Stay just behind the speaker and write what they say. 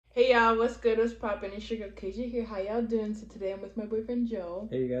Hey y'all, what's good? What's poppin'? It's your girl KJ here. How y'all doing? So today I'm with my boyfriend Joe.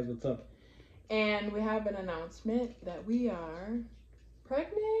 Hey you guys, what's up? And we have an announcement that we are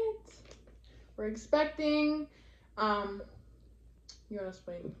pregnant. We're expecting. You wanna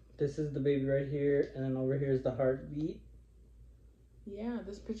explain? This is the baby right here, and then over here is the heartbeat. Yeah,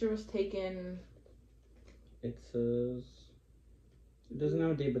 this picture was taken. It says it doesn't have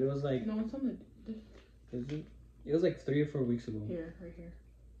a date, but it was like No, it's on the. is it? It was like 3 or 4 weeks ago. Here, right here.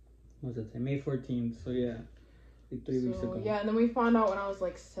 What does it say? May 14th. So yeah, like 3 weeks ago. Yeah, and then we found out when I was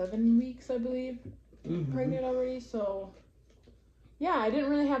like 7 weeks, I believe, Mm-hmm. pregnant already. So yeah, I didn't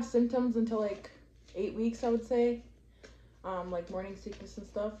really have symptoms until like 8 weeks, I would say. Like morning sickness and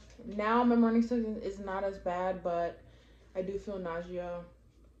stuff. Now my morning sickness is not as bad, but I do feel nausea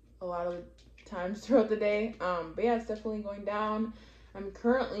a lot of times throughout the day. But yeah, it's definitely going down. I'm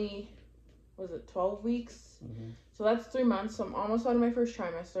currently, 12 weeks? Mm-hmm. So that's 3 months. So I'm almost out of my first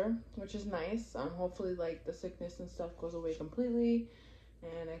trimester, which is nice. Hopefully like the sickness and stuff goes away completely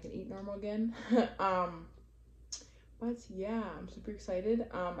and I can eat normal again. But yeah, I'm super excited.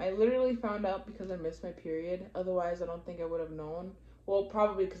 I literally found out because I missed my period. Otherwise, I don't think I would have known. Well,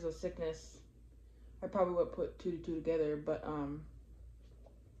 probably because of sickness. I probably would put 2 to 2 together. But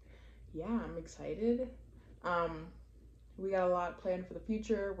yeah, I'm excited. We got a lot planned for the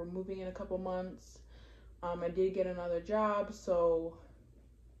future. We're moving in a couple months. I did get another job, so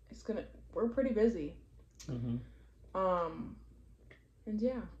we're pretty busy. Mm-hmm. And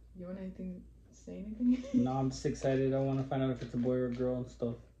yeah, you want say anything? No, I'm just excited. I want to find out if it's a boy or a girl and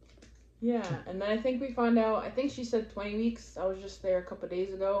stuff. Yeah, and then I think we found out, I think she said 20 weeks. I was just there a couple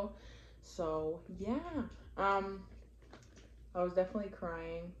days ago. So, yeah. I was definitely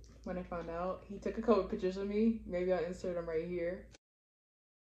crying when I found out. He took a couple pictures of me. Maybe I'll insert them right here.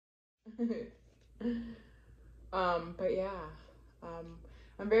 But yeah.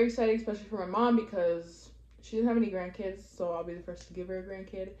 I'm very excited, especially for my mom, because she doesn't have any grandkids, so I'll be the first to give her a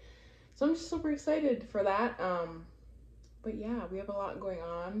grandkid. So I'm just super excited for that. But yeah, we have a lot going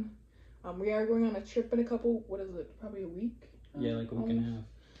on. We are going on a trip in a couple, probably a week? Yeah, like a week and a half.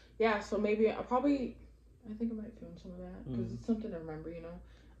 Yeah, so maybe I think I might film some of that, because it's something to remember, you know.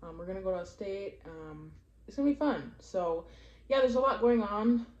 We're going to go to a state. It's going to be fun. So yeah, there's a lot going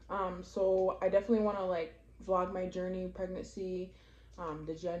on. So I definitely want to like vlog my journey, pregnancy,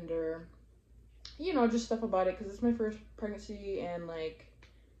 the gender, you know, just stuff about it, because it's my first pregnancy, and like,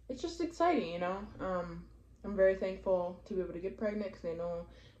 it's just exciting, you know. I'm very thankful to be able to get pregnant, because I know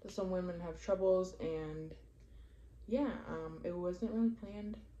that some women have troubles, and yeah, it wasn't really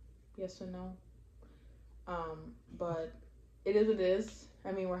planned, yes or no, but it is what it is.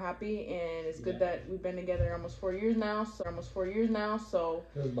 I mean, we're happy, and it's good that we've been together almost 4 years now, so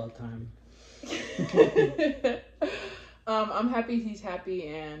It was about time. I'm happy he's happy,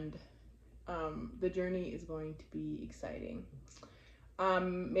 and the journey is going to be exciting.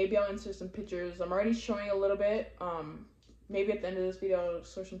 Maybe I'll insert some pictures. I'm already showing a little bit. Maybe at the end of this video I'll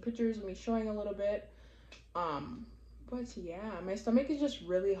insert some pictures of me showing a little bit. But yeah, my stomach is just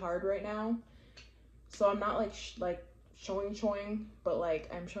really hard right now, so I'm not like showing, but like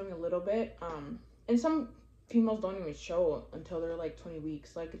I'm showing a little bit. And some females don't even show until they're like 20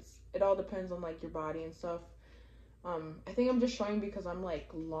 weeks. Like it all depends on like your body and stuff. I think I'm just showing because I'm like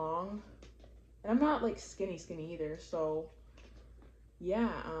long, and I'm not like skinny either. So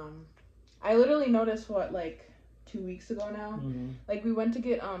yeah, I literally noticed like 2 weeks ago now. Mm-hmm. Like we went to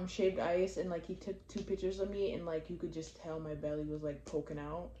get shaved ice, and like he took 2 pictures of me, and like you could just tell my belly was like poking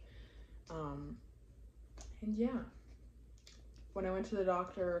out. And yeah, when I went to the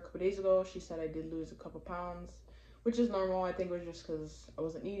doctor a couple days ago, she said I did lose a couple pounds, which is normal. I think it was just because I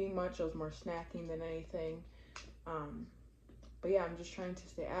wasn't eating much. I was more snacking than anything. But yeah, I'm just trying to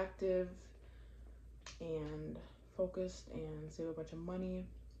stay active and focused and save a bunch of money.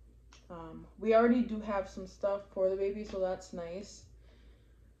 We already do have some stuff for the baby, so that's nice.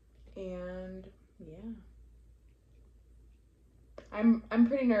 And yeah, I'm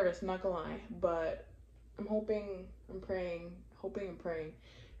pretty nervous, I'm not gonna lie, but I'm hoping and praying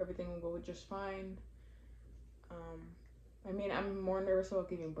everything will go just fine. I mean, I'm more nervous about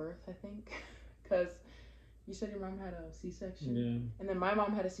giving birth, I think, because you said your mom had a C-section. Yeah. And then my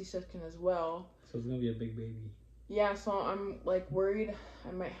mom had a C-section as well. So it's gonna be a big baby. Yeah, so I'm like worried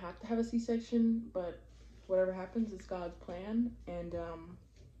I might have to have a C-section, but whatever happens, it's God's plan. And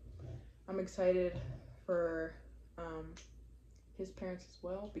I'm excited for his parents as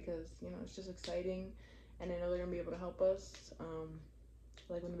well, because you know, it's just exciting, and I know they're gonna be able to help us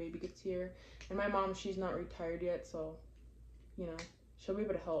like when the baby gets here. And my mom, she's not retired yet, so you know, she'll be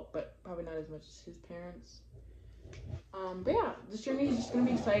able to help, but probably not as much as his parents. But yeah, this journey is just gonna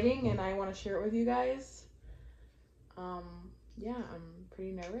be exciting, and I want to share it with you guys. Yeah, I'm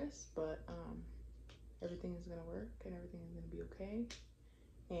pretty nervous, but everything is gonna work and everything is gonna be okay.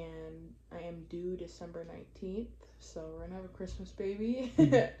 And I am due December 19th, so we're gonna have a Christmas baby.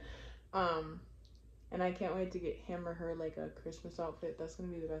 And I can't wait to get him or her like a Christmas outfit. That's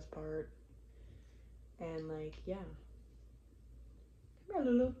gonna be the best part. And like, yeah. Come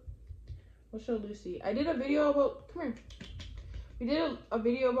here, Lulu. We'll show Lucy. I did a video about, come here. We did a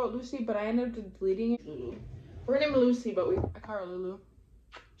video about Lucy, but I ended up deleting it. Lulu. We're gonna name her Lucy, but I call her Lulu.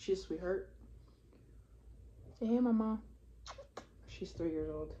 She's a sweetheart. Say hey, mama. She's 3 years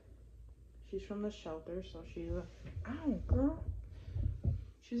old. She's from the shelter, so she's a, ow, girl.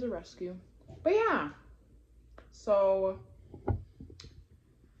 She's a rescue. But yeah. So,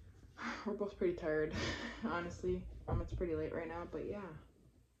 we're both pretty tired, honestly. It's pretty late right now, but yeah.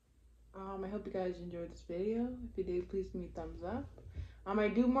 I hope you guys enjoyed this video. If you did, please give me a thumbs up. I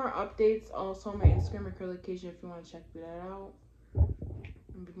do more updates also on my Instagram and Curlycation if you want to check that out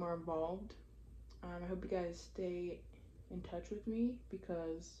and be more involved. I hope you guys stay in touch with me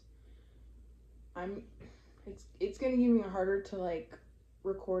because it's gonna give me harder to like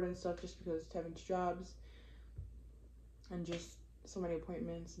record and stuff just because having 2 jobs and just so many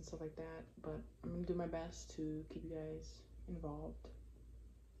appointments and stuff like that. But I'm gonna do my best to keep you guys involved.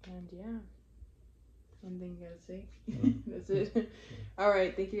 And yeah. Anything you gotta say? That's it.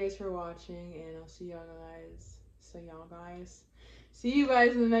 Alright, thank you guys for watching, and I'll see y'all guys. See you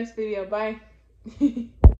guys in the next video. Bye.